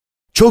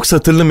Çok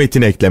satırlı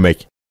metin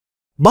eklemek.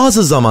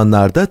 Bazı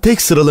zamanlarda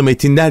tek sıralı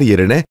metinler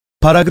yerine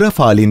paragraf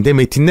halinde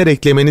metinler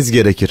eklemeniz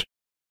gerekir.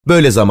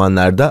 Böyle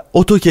zamanlarda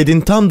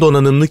AutoCAD'in tam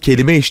donanımlı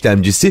kelime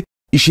işlemcisi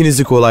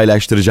işinizi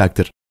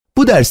kolaylaştıracaktır.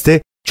 Bu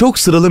derste çok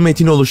sıralı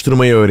metin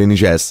oluşturmayı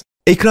öğreneceğiz.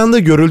 Ekranda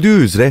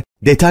görüldüğü üzere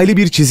detaylı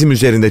bir çizim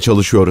üzerinde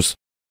çalışıyoruz.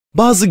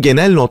 Bazı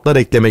genel notlar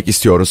eklemek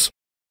istiyoruz.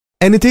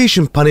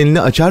 Annotation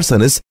panelini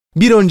açarsanız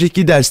bir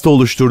önceki derste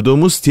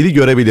oluşturduğumuz stili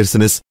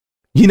görebilirsiniz.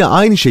 Yine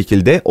aynı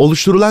şekilde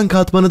oluşturulan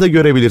katmanı da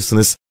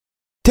görebilirsiniz.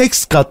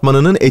 Text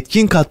katmanının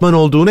etkin katman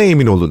olduğuna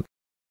emin olun.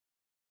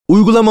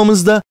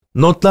 Uygulamamızda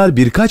notlar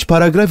birkaç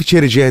paragraf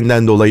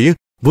içereceğinden dolayı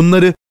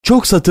bunları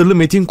çok satırlı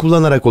metin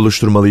kullanarak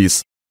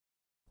oluşturmalıyız.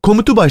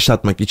 Komutu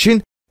başlatmak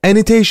için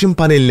Annotation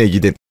paneline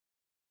gidin.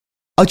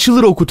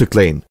 Açılır oku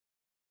tıklayın.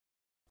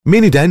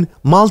 Menüden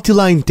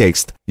Multiline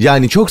Text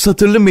yani çok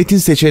satırlı metin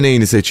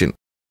seçeneğini seçin.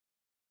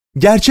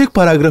 Gerçek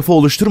paragrafı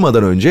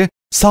oluşturmadan önce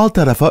sağ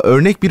tarafa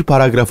örnek bir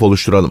paragraf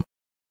oluşturalım.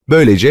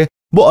 Böylece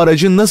bu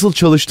aracın nasıl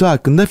çalıştığı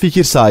hakkında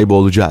fikir sahibi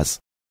olacağız.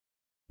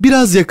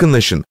 Biraz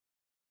yakınlaşın.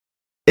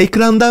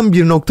 Ekrandan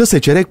bir nokta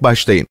seçerek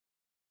başlayın.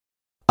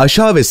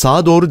 Aşağı ve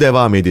sağa doğru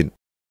devam edin.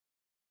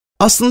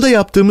 Aslında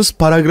yaptığımız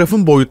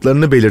paragrafın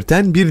boyutlarını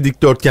belirten bir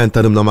dikdörtgen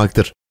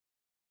tanımlamaktır.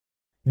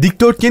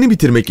 Dikdörtgeni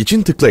bitirmek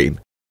için tıklayın.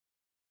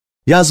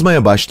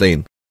 Yazmaya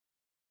başlayın.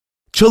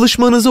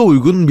 Çalışmanıza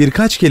uygun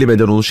birkaç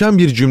kelimeden oluşan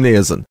bir cümle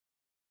yazın.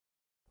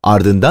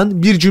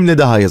 Ardından bir cümle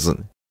daha yazın.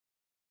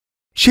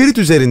 Şerit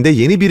üzerinde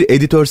yeni bir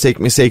editör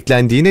sekmesi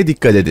eklendiğine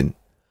dikkat edin.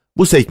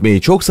 Bu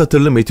sekmeyi çok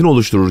satırlı metin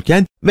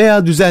oluştururken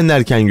veya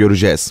düzenlerken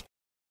göreceğiz.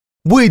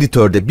 Bu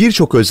editörde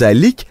birçok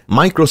özellik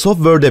Microsoft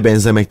Word'e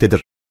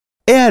benzemektedir.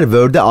 Eğer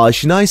Word'e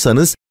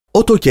aşinaysanız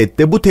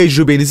AutoCAD'de bu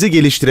tecrübenizi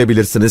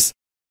geliştirebilirsiniz.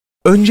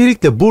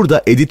 Öncelikle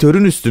burada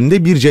editörün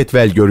üstünde bir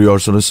cetvel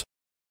görüyorsunuz.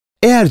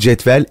 Eğer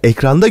cetvel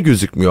ekranda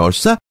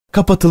gözükmüyorsa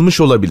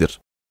kapatılmış olabilir.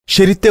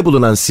 Şeritte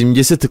bulunan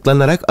simgesi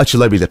tıklanarak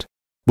açılabilir.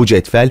 Bu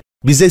cetvel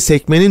bize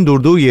sekmenin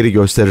durduğu yeri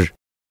gösterir.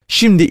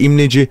 Şimdi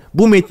imleci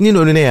bu metnin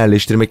önüne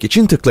yerleştirmek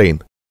için tıklayın.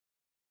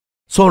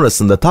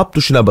 Sonrasında Tab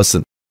tuşuna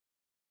basın.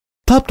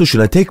 Tab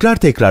tuşuna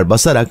tekrar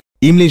basarak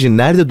imlecin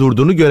nerede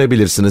durduğunu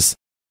görebilirsiniz.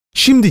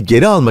 Şimdi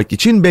geri almak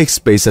için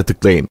Backspace'e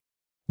tıklayın.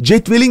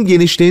 Cetvelin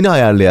genişliğini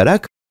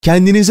ayarlayarak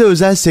kendinize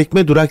özel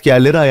sekme durak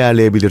yerleri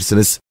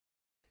ayarlayabilirsiniz.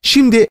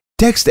 Şimdi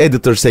Text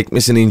Editor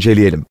sekmesini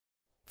inceleyelim.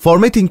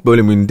 Formatting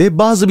bölümünde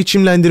bazı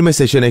biçimlendirme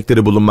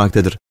seçenekleri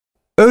bulunmaktadır.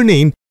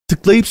 Örneğin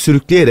tıklayıp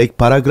sürükleyerek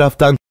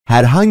paragraftan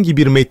herhangi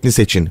bir metni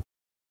seçin.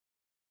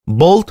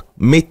 Bold,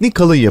 metni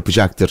kalın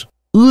yapacaktır.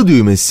 I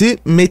düğmesi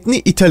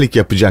metni italik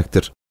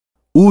yapacaktır.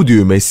 U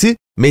düğmesi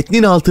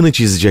metnin altını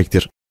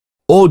çizecektir.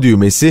 O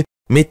düğmesi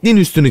metnin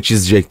üstünü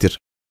çizecektir.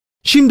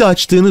 Şimdi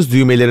açtığınız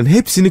düğmelerin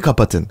hepsini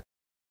kapatın.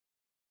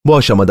 Bu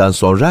aşamadan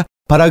sonra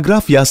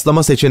paragraf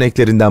yaslama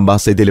seçeneklerinden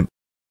bahsedelim.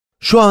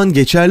 Şu an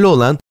geçerli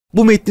olan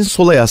bu metnin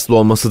sola yaslı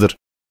olmasıdır.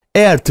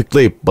 Eğer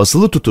tıklayıp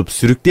basılı tutup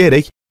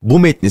sürükleyerek bu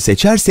metni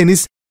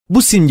seçerseniz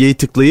bu simgeyi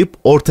tıklayıp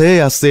ortaya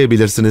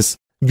yaslayabilirsiniz.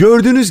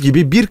 Gördüğünüz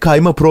gibi bir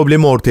kayma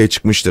problemi ortaya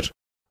çıkmıştır.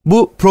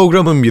 Bu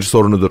programın bir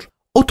sorunudur.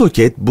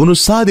 AutoCAD bunu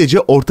sadece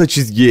orta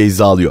çizgiye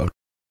hizalıyor.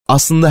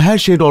 Aslında her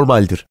şey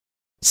normaldir.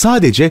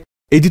 Sadece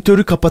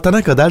editörü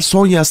kapatana kadar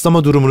son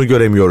yaslama durumunu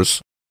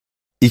göremiyoruz.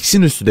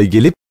 X'in üstüne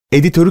gelip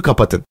editörü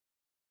kapatın.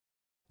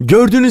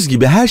 Gördüğünüz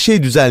gibi her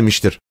şey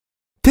düzelmiştir.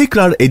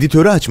 Tekrar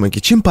editörü açmak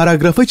için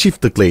paragrafa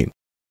çift tıklayın.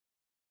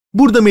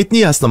 Burada metni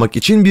yaslamak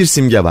için bir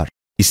simge var.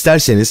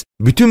 İsterseniz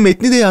bütün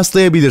metni de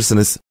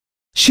yaslayabilirsiniz.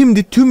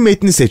 Şimdi tüm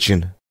metni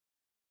seçin.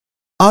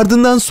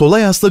 Ardından sola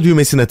yasla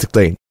düğmesine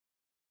tıklayın.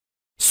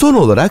 Son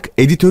olarak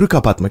editörü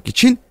kapatmak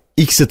için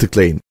X'i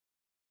tıklayın.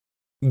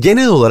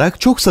 Genel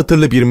olarak çok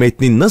satırlı bir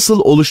metnin nasıl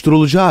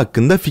oluşturulacağı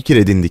hakkında fikir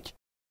edindik.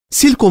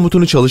 Sil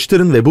komutunu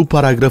çalıştırın ve bu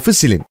paragrafı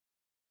silin.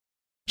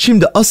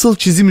 Şimdi asıl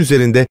çizim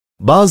üzerinde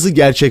bazı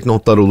gerçek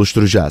notlar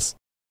oluşturacağız.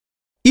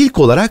 İlk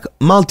olarak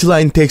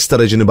Multiline Text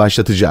aracını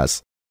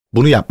başlatacağız.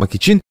 Bunu yapmak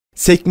için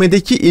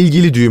sekmedeki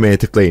ilgili düğmeye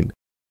tıklayın.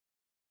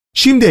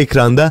 Şimdi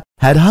ekranda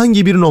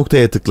herhangi bir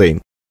noktaya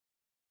tıklayın.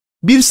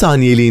 Bir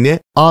saniyeliğine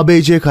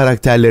ABC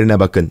karakterlerine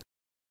bakın.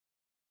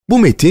 Bu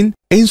metin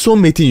en son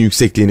metin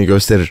yüksekliğini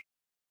gösterir.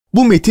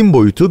 Bu metin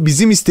boyutu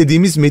bizim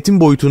istediğimiz metin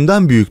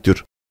boyutundan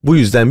büyüktür. Bu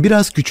yüzden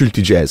biraz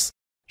küçülteceğiz.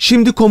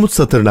 Şimdi komut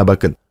satırına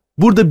bakın.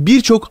 Burada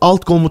birçok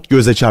alt komut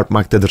göze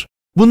çarpmaktadır.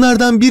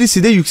 Bunlardan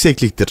birisi de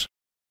yüksekliktir.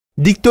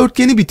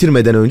 Dikdörtgeni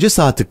bitirmeden önce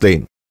sağ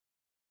tıklayın.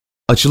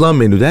 Açılan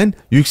menüden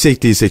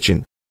yüksekliği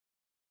seçin.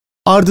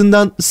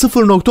 Ardından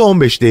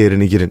 0.15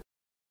 değerini girin.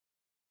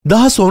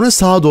 Daha sonra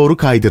sağa doğru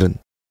kaydırın.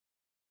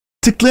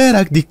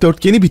 Tıklayarak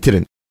dikdörtgeni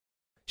bitirin.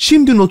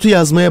 Şimdi notu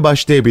yazmaya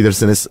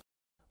başlayabilirsiniz.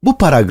 Bu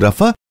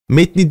paragrafa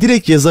metni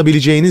direkt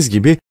yazabileceğiniz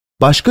gibi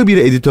başka bir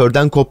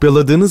editörden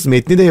kopyaladığınız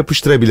metni de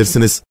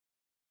yapıştırabilirsiniz.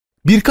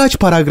 Birkaç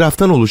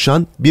paragraftan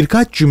oluşan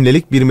birkaç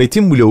cümlelik bir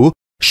metin bloğu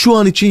şu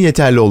an için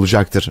yeterli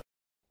olacaktır.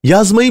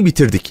 Yazmayı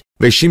bitirdik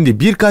ve şimdi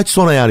birkaç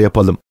son ayar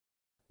yapalım.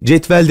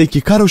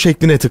 Cetveldeki karo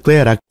şekline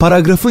tıklayarak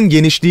paragrafın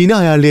genişliğini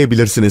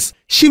ayarlayabilirsiniz.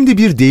 Şimdi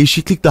bir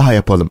değişiklik daha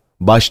yapalım.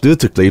 başlığı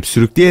tıklayıp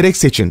sürükleyerek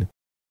seçin.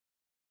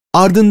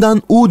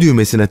 Ardından U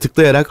düğmesine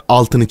tıklayarak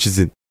altını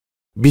çizin.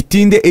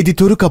 Bittiğinde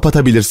editörü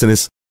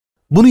kapatabilirsiniz.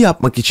 Bunu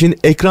yapmak için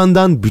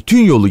ekrandan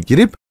bütün yolu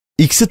girip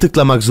X'i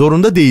tıklamak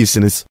zorunda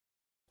değilsiniz.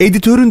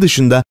 Editörün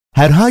dışında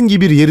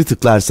herhangi bir yeri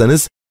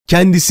tıklarsanız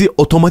kendisi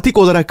otomatik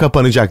olarak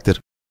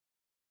kapanacaktır.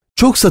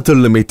 Çok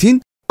satırlı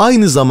metin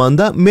aynı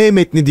zamanda M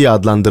metni diye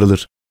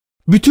adlandırılır.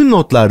 Bütün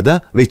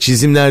notlarda ve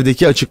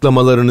çizimlerdeki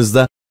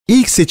açıklamalarınızda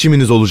ilk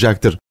seçiminiz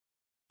olacaktır.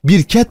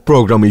 Bir CAD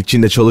programı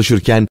içinde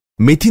çalışırken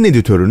metin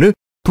editörünü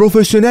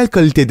profesyonel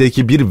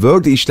kalitedeki bir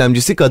Word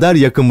işlemcisi kadar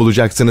yakın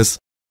bulacaksınız.